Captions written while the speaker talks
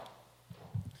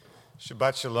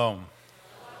Shabbat Shalom.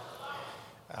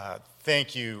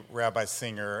 Thank you, Rabbi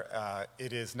Singer.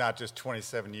 It is not just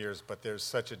 27 years, but there's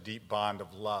such a deep bond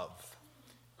of love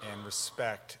and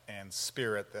respect and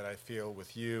spirit that I feel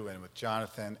with you and with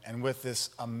Jonathan and with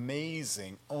this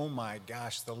amazing, oh my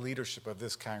gosh, the leadership of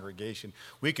this congregation.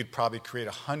 We could probably create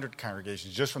 100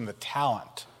 congregations just from the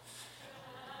talent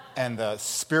and the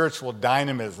spiritual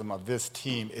dynamism of this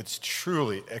team. It's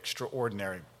truly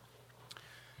extraordinary.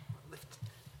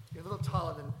 You're a little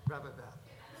taller than Rabbi Beth.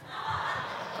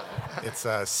 It's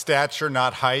stature,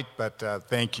 not height, but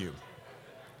thank you.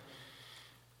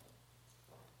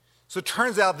 So it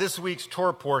turns out this week's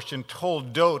Torah portion,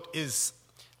 Toldot, is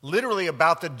literally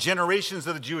about the generations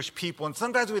of the Jewish people. And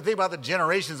sometimes when we think about the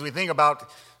generations, we think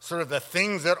about sort of the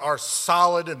things that are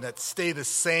solid and that stay the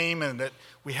same and that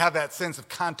we have that sense of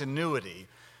continuity.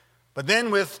 But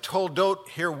then with Toldot,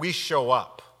 here we show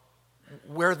up.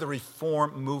 We're the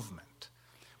reform movement.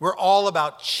 We're all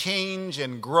about change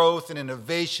and growth and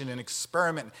innovation and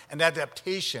experiment and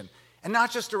adaptation. And not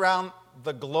just around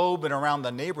the globe and around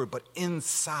the neighborhood, but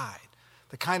inside.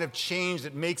 The kind of change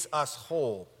that makes us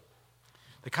whole.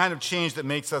 The kind of change that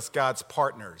makes us God's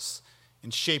partners in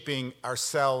shaping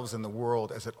ourselves and the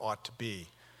world as it ought to be.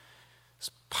 This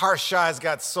parsha has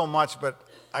got so much, but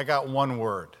I got one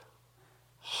word.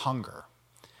 Hunger.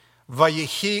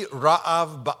 Vayehi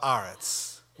ra'av ba'aretz.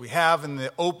 We have in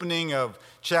the opening of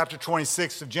chapter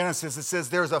 26 of Genesis, it says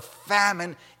there's a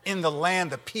famine in the land.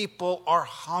 The people are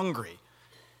hungry.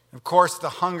 And of course, the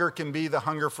hunger can be the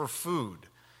hunger for food.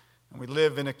 And we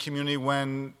live in a community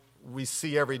when we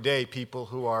see every day people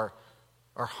who are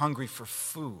hungry for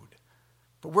food.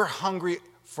 But we're hungry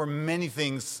for many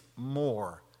things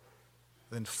more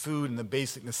than food and the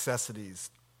basic necessities.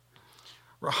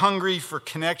 We're hungry for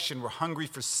connection. We're hungry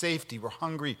for safety. We're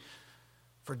hungry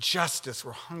for justice.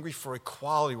 We're hungry for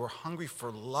equality. We're hungry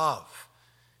for love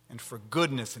and for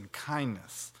goodness and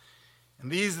kindness. And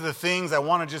these are the things I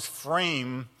want to just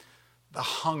frame the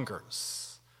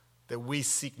hungers that we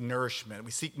seek nourishment. We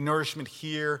seek nourishment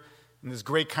here in this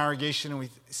great congregation, and we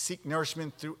seek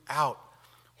nourishment throughout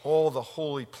all the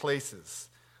holy places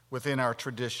within our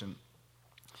tradition.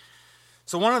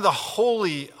 So one of the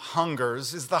holy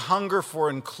hungers is the hunger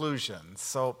for inclusion.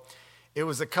 So it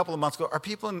was a couple of months ago. Are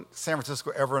people in San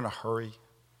Francisco ever in a hurry?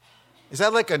 Is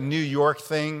that like a New York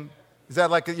thing? Is that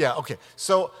like yeah, okay.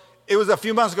 So it was a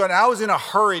few months ago, and I was in a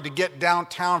hurry to get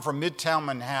downtown from Midtown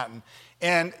Manhattan.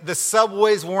 And the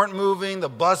subways weren't moving, the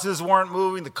buses weren't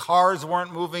moving, the cars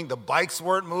weren't moving, the bikes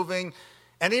weren't moving,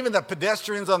 and even the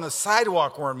pedestrians on the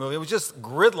sidewalk weren't moving. It was just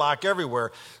gridlock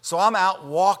everywhere. So I'm out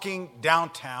walking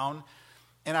downtown,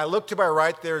 and I look to my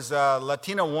right, there's a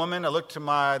Latina woman. I look to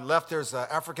my left, there's an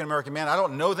African-American man. I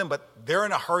don't know them, but they're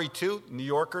in a hurry too. New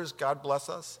Yorkers, God bless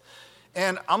us.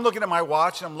 And I'm looking at my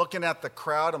watch, and I'm looking at the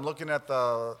crowd. I'm looking at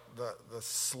the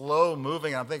slow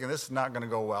moving, and I'm thinking, this is not going to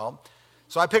go well.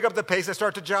 So I pick up the pace, I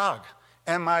start to jog.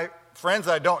 And my friends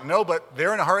I don't know, but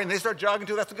they're in a hurry, and they start jogging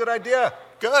too. That's a good idea.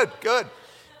 Good.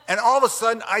 And all of a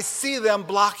sudden, I see them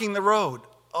blocking the road.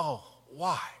 Oh,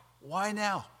 why? Why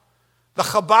now? The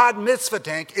Chabad Mitzvah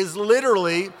Tank is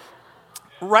literally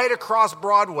right across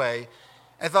Broadway.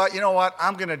 I thought, you know what?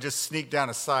 I'm going to just sneak down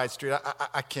a side street.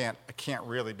 I can't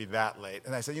really be that late.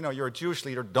 And I said, you're a Jewish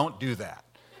leader. Don't do that.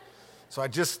 So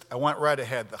I went right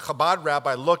ahead. The Chabad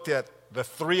rabbi looked at the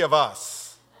three of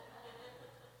us,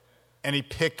 and he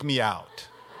picked me out.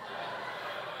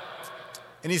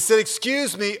 And he said,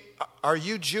 excuse me, are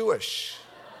you Jewish?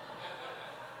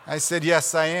 I said,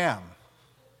 yes, I am.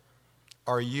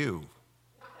 Are you?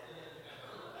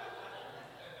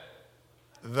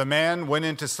 The man went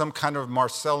into some kind of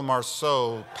Marcel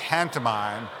Marceau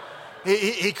pantomime.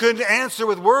 He couldn't answer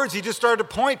with words. He just started to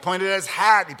pointed at his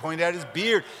hat. He pointed at his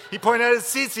beard. He pointed at his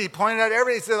tzitzit. He pointed at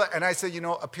everything. And I said,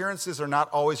 appearances are not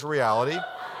always reality.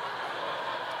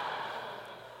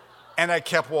 And I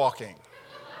kept walking.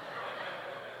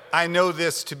 I know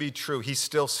this to be true. He's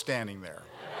still standing there.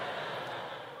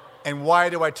 And why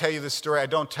do I tell you this story? I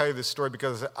don't tell you this story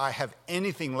because I have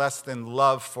anything less than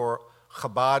love for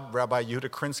Chabad. Rabbi Yehuda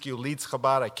Krinsky, who leads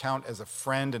Chabad, I count as a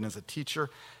friend and as a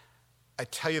teacher. I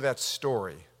tell you that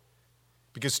story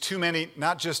because too many,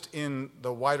 not just in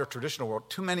the wider traditional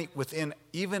world, too many within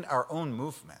even our own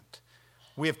movement,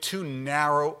 we have too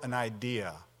narrow an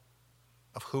idea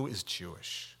of who is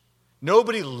Jewish.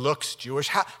 Nobody looks Jewish.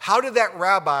 How did that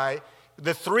rabbi,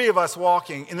 the three of us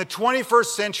walking, in the 21st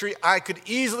century, I could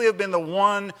easily have been the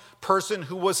one person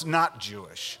who was not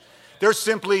Jewish. There's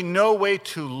simply no way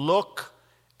to look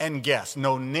and guess.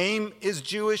 No name is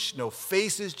Jewish. No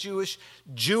face is Jewish.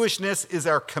 Jewishness is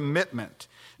our commitment.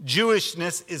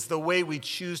 Jewishness is the way we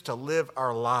choose to live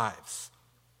our lives.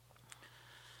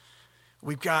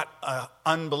 We've got an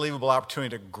unbelievable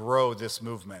opportunity to grow this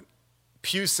movement.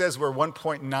 Pew says we're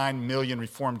 1.9 million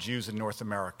Reformed Jews in North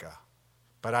America,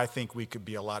 but I think we could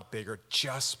be a lot bigger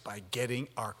just by getting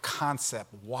our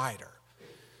concept wider.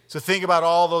 So think about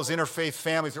all those interfaith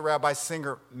families that Rabbi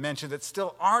Singer mentioned that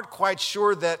still aren't quite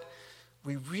sure that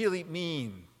we really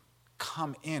mean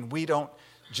come in. We don't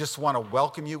just want to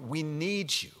welcome you. We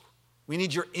need you. We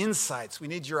need your insights. We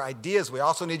need your ideas. We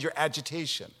also need your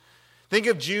agitation. Think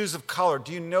of Jews of color.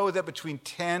 Do you know that between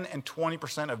 10 and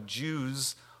 20% of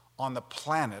Jews on the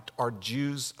planet are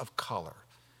Jews of color?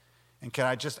 And can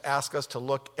I just ask us to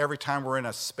look every time we're in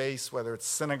a space, whether it's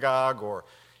synagogue or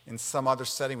in some other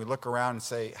setting, we look around and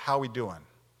say, how are we doing?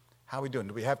 How are we doing?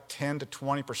 Do we have 10 to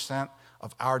 20%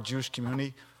 of our Jewish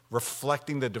community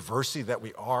reflecting the diversity that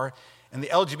we are? And the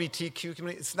LGBTQ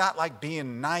community, it's not like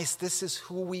being nice. This is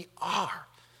who we are.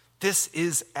 This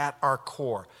is at our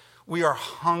core. We are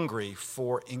hungry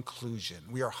for inclusion.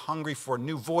 We are hungry for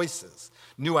new voices,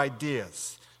 new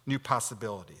ideas, new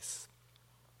possibilities.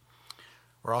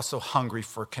 We're also hungry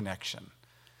for connection.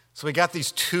 So we got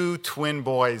these two twin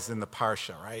boys in the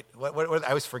Parsha, right? I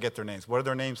always forget their names. What are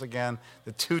their names again?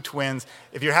 The two twins.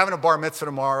 If you're having a bar mitzvah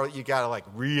tomorrow, you got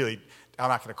to really, I'm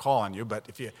not going to call on you, but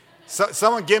if you,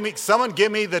 someone give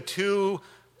me the two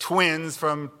twins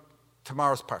from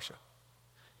tomorrow's Parsha.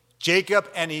 Jacob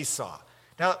and Esau.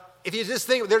 Now, if you just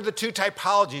think, they're the two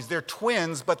typologies. They're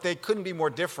twins, but they couldn't be more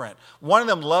different. One of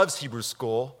them loves Hebrew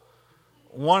school.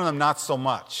 One of them not so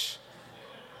much.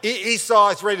 Esau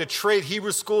is ready to trade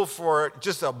Hebrew school for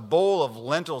just a bowl of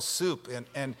lentil soup.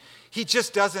 And he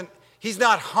just doesn't, he's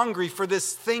not hungry for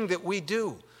this thing that we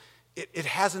do. It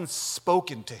hasn't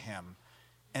spoken to him.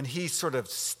 And he sort of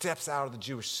steps out of the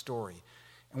Jewish story.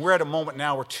 And we're at a moment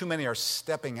now where too many are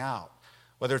stepping out.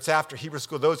 Whether it's after Hebrew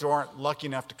school, those who aren't lucky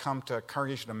enough to come to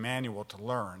Congregation Emmanuel to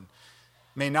learn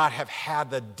may not have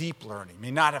had the deep learning,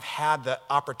 may not have had the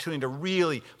opportunity to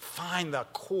really find the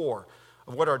core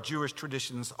of what our Jewish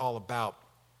tradition is all about.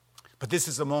 But this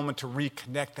is a moment to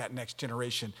reconnect that next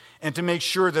generation and to make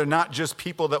sure they're not just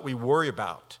people that we worry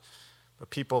about,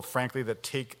 but people, frankly, that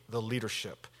take the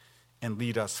leadership and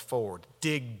lead us forward.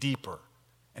 Dig deeper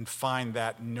and find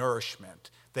that nourishment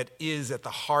that is at the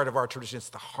heart of our tradition. It's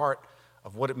the heart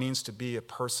of what it means to be a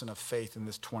person of faith in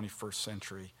this 21st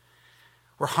century.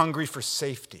 We're hungry for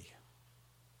safety.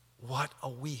 What a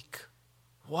week.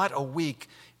 What a week.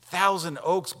 Thousand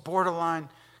Oaks, Borderline,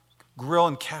 Grill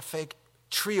and Cafe,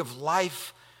 Tree of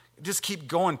Life, just keep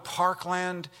going.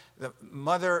 Parkland, the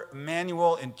Mother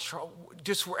Emmanuel, and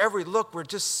just wherever we look, we're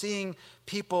just seeing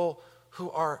people who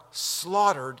are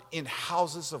slaughtered in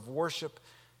houses of worship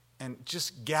and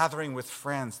just gathering with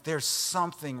friends. There's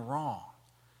something wrong.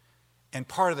 And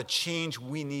part of the change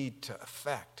we need to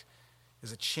effect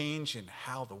is a change in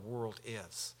how the world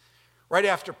is. Right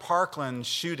after Parkland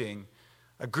shooting,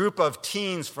 a group of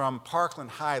teens from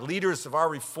Parkland High, leaders of our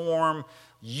reform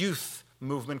youth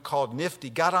movement called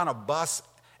NIFTY, got on a bus,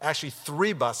 actually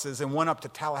 3 buses, and went up to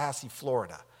Tallahassee,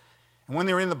 Florida. And when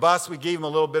they were in the bus, we gave them a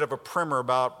little bit of a primer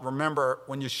about, remember,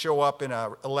 when you show up in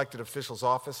an elected official's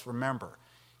office, remember,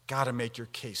 got to make your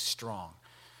case strong.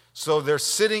 So they're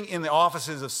sitting in the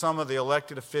offices of some of the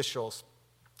elected officials,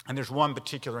 and there's one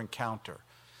particular encounter.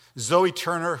 Zoe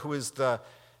Turner, who is the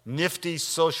NIFTY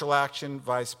Social Action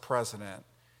Vice President,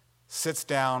 sits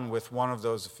down with one of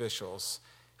those officials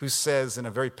who says in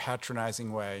a very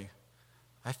patronizing way,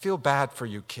 I feel bad for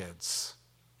you kids.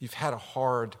 You've had a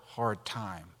hard, hard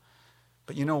time.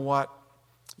 But you know what?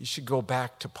 You should go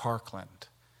back to Parkland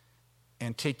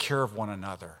and take care of one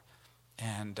another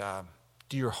and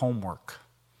do your homework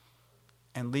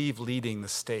and leave leading the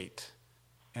state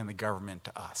and the government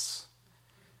to us.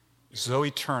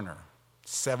 Zoe Turner,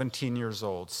 17 years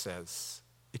old, says,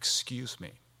 excuse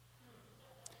me.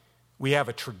 We have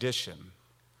a tradition.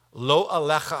 Lo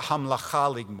alecha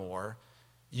hamlacha ligmor.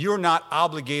 You're not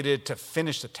obligated to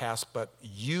finish the task, but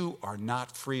you are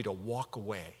not free to walk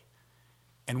away.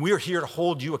 And we're here to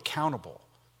hold you accountable.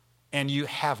 And you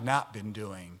have not been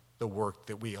doing the work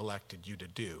that we elected you to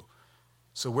do.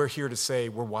 So we're here to say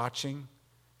we're watching,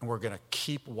 and we're going to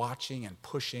keep watching and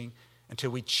pushing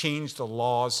until we change the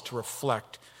laws to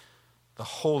reflect the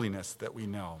holiness that we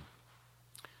know.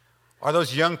 Are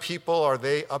those young people, are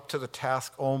they up to the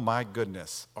task? Oh my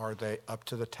goodness, are they up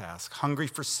to the task? Hungry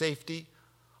for safety,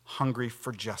 hungry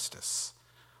for justice,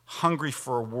 hungry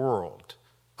for a world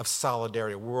of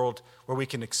solidarity, a world where we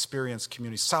can experience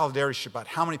community. Solidarity Shabbat.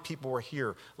 How many people were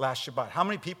here last Shabbat? How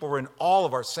many people were in all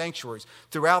of our sanctuaries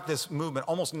throughout this movement?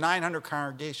 Almost 900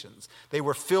 congregations. They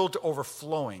were filled to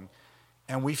overflowing.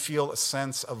 And we feel a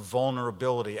sense of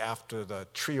vulnerability after the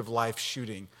Tree of Life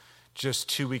shooting just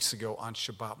 2 weeks ago on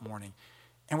Shabbat morning.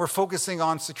 And we're focusing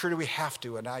on security. We have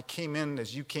to. And I came in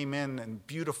as you came in, and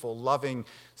beautiful, loving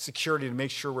security to make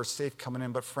sure we're safe coming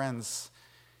in. But friends,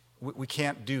 we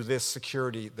can't do this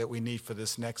security that we need for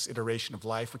this next iteration of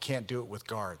life. We can't do it with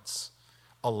guards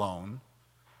alone.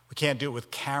 We can't do it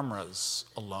with cameras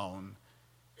alone.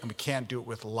 And we can't do it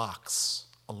with locks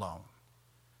alone.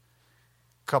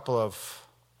 A couple of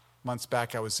months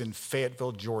back, I was in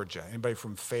Fayetteville, Georgia. Anybody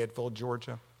from Fayetteville,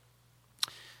 Georgia? I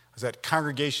was at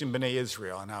Congregation B'nai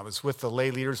Israel, and I was with the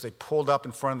lay leaders. They pulled up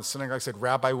in front of the synagogue and said,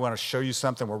 Rabbi, we want to show you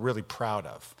something we're really proud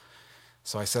of.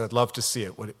 So I said, I'd love to see it.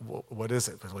 What is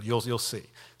it? Well, you'll see.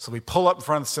 So we pull up in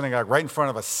front of the synagogue, right in front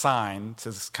of a sign that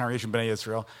says Congregation B'nai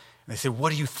Israel. And they said,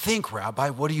 what do you think, Rabbi?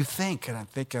 What do you think? And I'm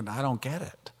thinking, I don't get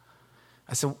it.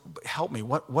 I said, help me.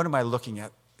 What am I looking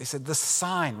at? They said, the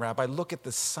sign, Rabbi. Look at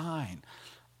the sign.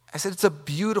 I said, it's a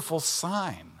beautiful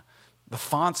sign. The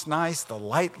font's nice. The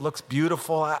light looks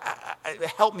beautiful.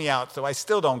 Help me out, so I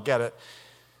still don't get it. I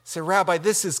said, Rabbi,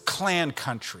 this is Klan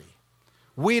country.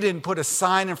 We didn't put a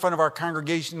sign in front of our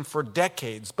congregation for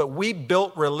decades, but we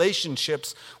built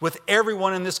relationships with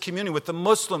everyone in this community, with the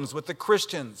Muslims, with the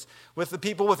Christians, with the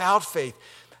people without faith.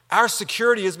 Our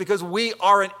security is because we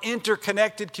are an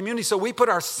interconnected community. So we put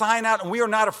our sign out and we are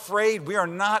not afraid. We are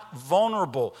not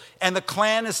vulnerable. And the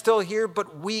Klan is still here,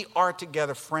 but we are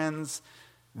together, friends.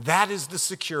 That is the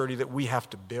security that we have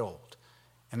to build.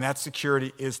 And that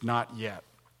security is not yet.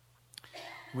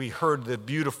 We heard the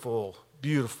beautiful,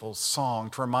 beautiful song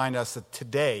to remind us that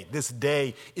today, this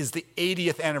day, is the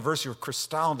 80th anniversary of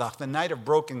Kristallnacht, the night of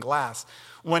broken glass,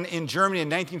 when in Germany in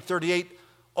 1938,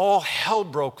 all hell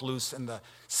broke loose and the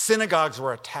synagogues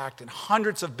were attacked and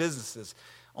hundreds of businesses,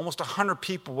 almost 100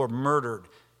 people were murdered.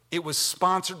 It was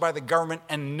sponsored by the government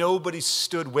and nobody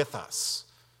stood with us.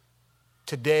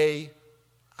 Today,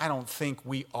 I don't think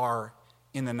we are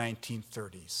in the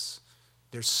 1930s.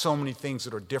 There's so many things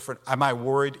that are different. Am I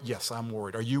worried? Yes, I'm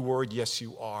worried. Are you worried? Yes,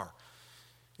 you are.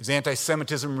 Is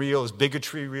anti-Semitism real? Is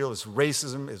bigotry real? Is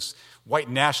racism? Is white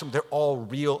nationalism? They're all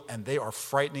real and they are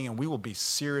frightening, and we will be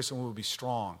serious and we will be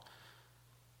strong.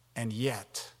 And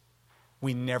yet,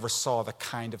 we never saw the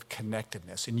kind of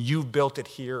connectedness. And you've built it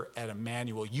here at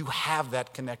Emmanuel. You have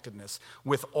that connectedness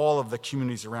with all of the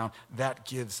communities around. That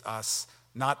gives us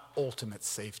not ultimate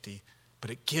safety, but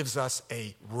it gives us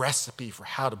a recipe for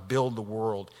how to build the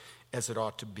world as it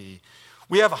ought to be.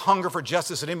 We have a hunger for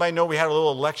justice. Did anybody know we had a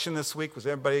little election this week? Was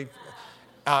everybody?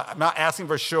 I'm not asking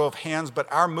for a show of hands,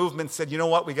 but our movement said, you know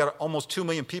what? We got almost 2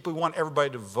 million people. We want everybody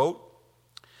to vote.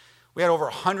 We had over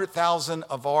 100,000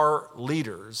 of our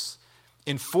leaders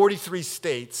in 43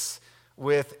 states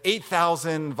with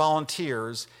 8,000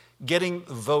 volunteers getting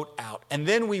the vote out. And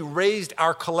then we raised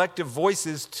our collective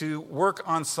voices to work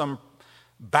on some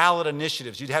ballot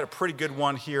initiatives. You had a pretty good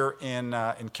one here in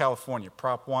California,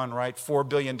 Prop 1, right? $4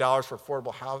 billion for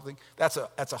affordable housing. That's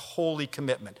a holy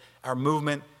commitment. Our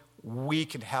movement, we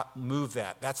can move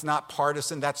that. That's not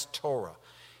partisan, that's Torah.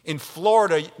 In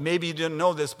Florida, maybe you didn't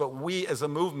know this, but we as a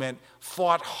movement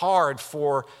fought hard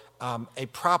for a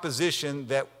proposition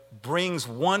that brings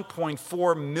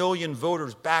 1.4 million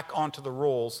voters back onto the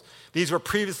rolls. These were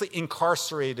previously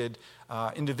incarcerated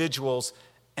individuals,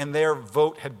 and their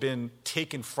vote had been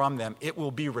taken from them. It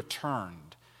will be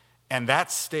returned. And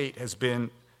that state has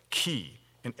been key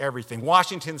in everything.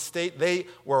 Washington State, they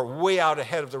were way out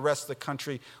ahead of the rest of the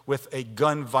country with a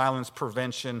gun violence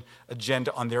prevention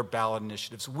agenda on their ballot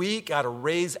initiatives. We got to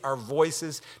raise our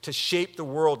voices to shape the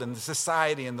world and the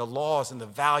society and the laws and the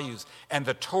values and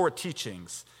the Torah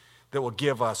teachings that will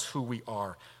give us who we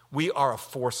are. We are a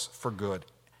force for good.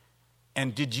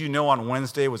 And did you know on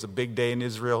Wednesday was a big day in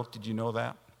Israel? Did you know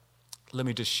that? Let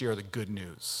me just share the good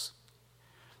news.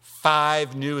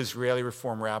 5 new Israeli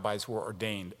Reform rabbis were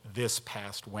ordained this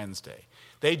past Wednesday.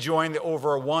 They joined the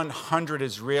over 100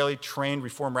 Israeli-trained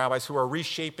Reform rabbis who are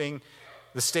reshaping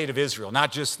the state of Israel,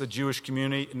 not just the Jewish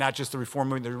community, not just the Reform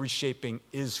movement, they're reshaping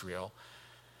Israel.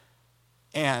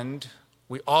 And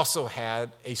we also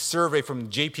had a survey from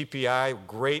JPPI,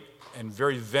 great and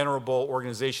very venerable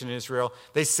organization in Israel.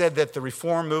 They said that the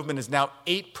Reform movement is now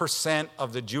 8%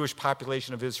 of the Jewish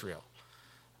population of Israel.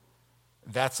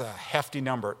 That's a hefty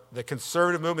number. The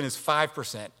conservative movement is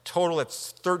 5%. Total,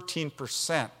 it's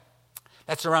 13%.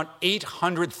 That's around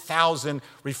 800,000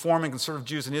 Reform and conservative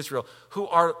Jews in Israel who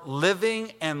are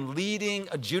living and leading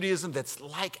a Judaism that's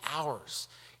like ours.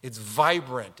 It's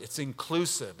vibrant, it's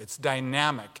inclusive, it's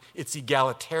dynamic, it's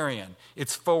egalitarian,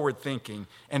 it's forward-thinking,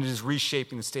 and it is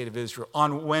reshaping the state of Israel.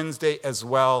 On Wednesday as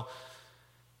well,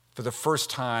 for the first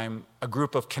time, a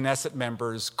group of Knesset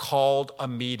members called a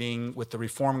meeting with the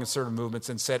Reform and Conservative movements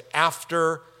and said,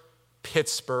 after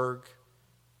Pittsburgh,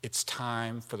 it's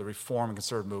time for the Reform and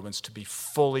Conservative movements to be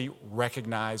fully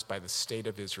recognized by the state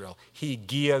of Israel.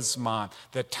 Higia Zman,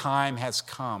 the time has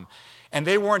come. And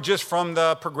they weren't just from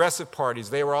the progressive parties,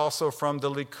 they were also from the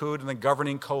Likud and the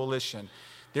governing coalition.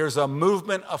 There's a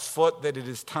movement afoot that it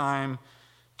is time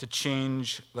to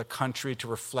change the country to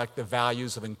reflect the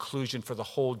values of inclusion for the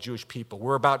whole Jewish people.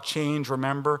 We're about change,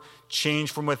 remember?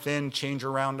 Change from within, change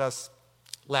around us.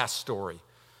 Last story.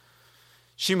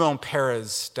 Shimon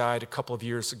Peres died a couple of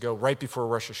years ago, right before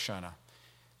Rosh Hashanah.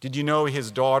 Did you know his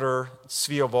daughter,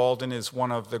 Tzvia Walden, is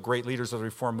one of the great leaders of the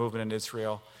Reform movement in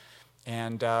Israel?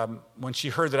 And when she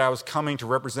heard that I was coming to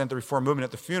represent the Reform movement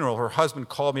at the funeral, her husband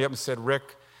called me up and said,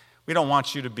 Rick, we don't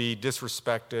want you to be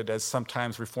disrespected, as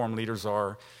sometimes Reform leaders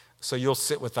are, so you'll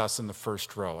sit with us in the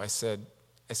first row. I said,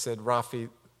 Rafi,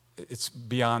 it's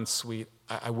beyond sweet.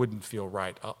 I wouldn't feel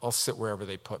right. I'll sit wherever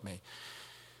they put me.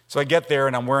 So I get there,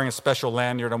 and I'm wearing a special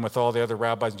lanyard. I'm with all the other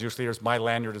rabbis and Jewish leaders. My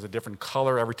lanyard is a different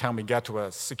color. Every time we got to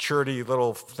a security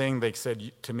little thing, they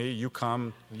said to me, you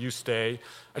come, you stay.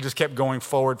 I just kept going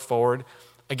forward.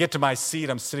 I get to my seat.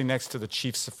 I'm sitting next to the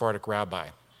chief Sephardic rabbi.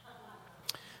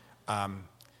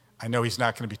 I know he's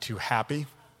not going to be too happy,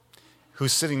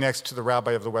 who's sitting next to the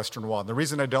rabbi of the Western Wall. And the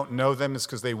reason I don't know them is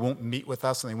because they won't meet with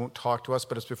us and they won't talk to us,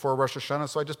 but it's before Rosh Hashanah,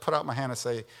 so I just put out my hand and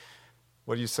say,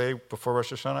 what do you say before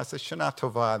Rosh Hashanah? I say, Shana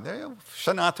Tova.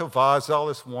 Shana Tova is all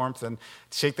this warmth, and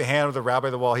shake the hand of the rabbi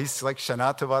of the wall. He's like,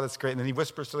 Shana Tova, that's great. And then he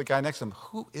whispers to the guy next to him,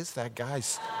 who is that guy?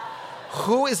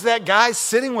 Who is that guy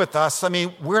sitting with us? I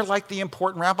mean, we're like the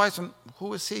important rabbis, and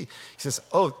who is he? He says,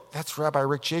 oh, that's Rabbi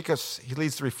Rick Jacobs. He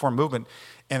leads the Reform movement.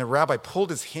 And the rabbi pulled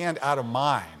his hand out of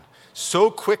mine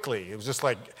so quickly. It was just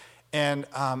like, and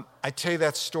I tell you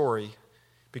that story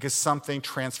because something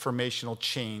transformational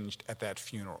changed at that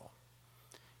funeral.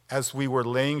 As we were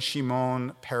laying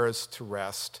Shimon Peres to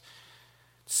rest,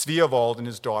 Tzvia Walden,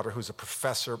 his daughter, who's a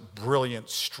professor, brilliant,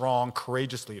 strong,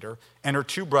 courageous leader, and her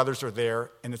two brothers are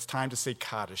there, and it's time to say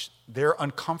Kaddish. They're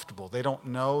uncomfortable. They don't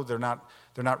know. They're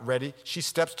not ready. She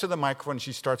steps to the microphone and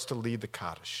she starts to lead the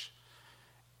Kaddish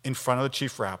in front of the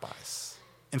chief rabbis,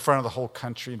 in front of the whole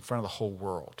country, in front of the whole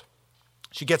world.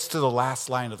 She gets to the last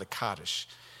line of the Kaddish,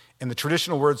 and the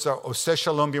traditional words are, Oseh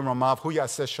Shalom b'mromav, hu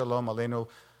yaseh shalom aleinu,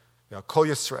 Kol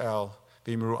Yisrael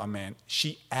v'imru amen.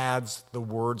 She adds the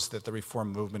words that the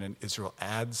Reform movement in Israel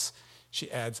adds.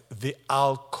 She adds,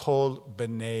 V'al kol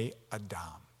b'nei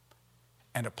Adam,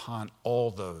 and upon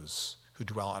all those who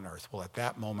dwell on earth. Well, at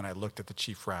that moment, I looked at the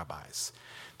chief rabbis.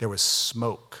 There was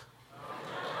smoke.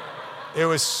 There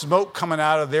was smoke coming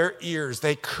out of their ears.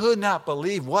 They could not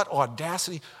believe what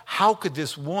audacity. How could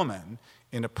this woman,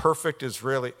 in a perfect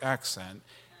Israeli accent,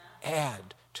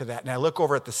 add to that? And I look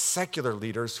over at the secular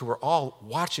leaders who are all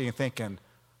watching and thinking,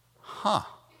 I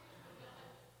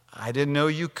didn't know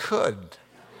you could.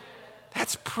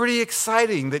 That's pretty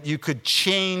exciting that you could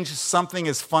change something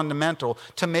as fundamental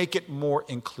to make it more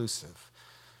inclusive.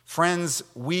 Friends,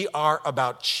 we are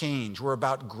about change. We're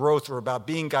about growth. We're about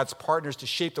being God's partners to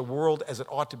shape the world as it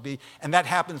ought to be. And that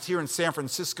happens here in San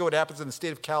Francisco. It happens in the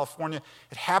state of California.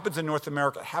 It happens in North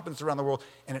America. It happens around the world.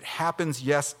 And it happens,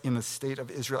 yes, in the state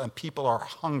of Israel. And people are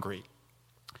hungry.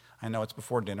 I know it's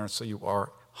before dinner, so you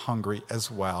are hungry as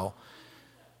well.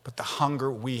 But the hunger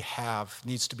we have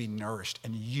needs to be nourished.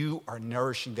 And you are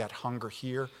nourishing that hunger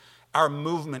here. Our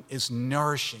movement is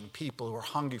nourishing people who are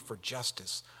hungry for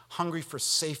justice, hungry for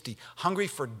safety, hungry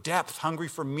for depth, hungry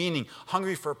for meaning,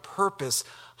 hungry for purpose,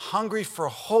 hungry for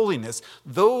holiness.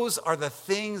 Those are the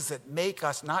things that make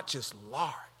us not just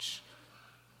large,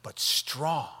 but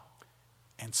strong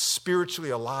and spiritually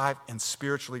alive and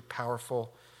spiritually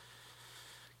powerful.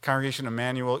 Congregation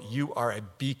Emmanuel, you are a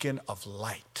beacon of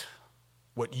light.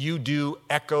 What you do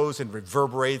echoes and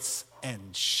reverberates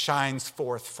and shines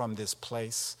forth from this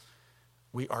place.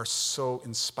 We are so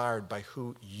inspired by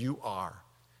who you are.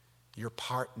 You're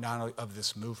part not only of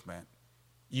this movement,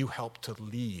 you help to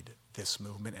lead this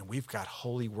movement, and we've got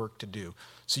holy work to do.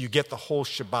 So you get the whole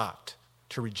Shabbat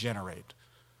to regenerate.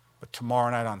 But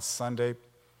tomorrow night on Sunday,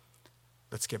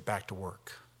 let's get back to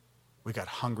work. We got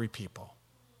hungry people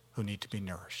who need to be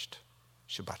nourished.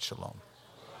 Shabbat Shalom.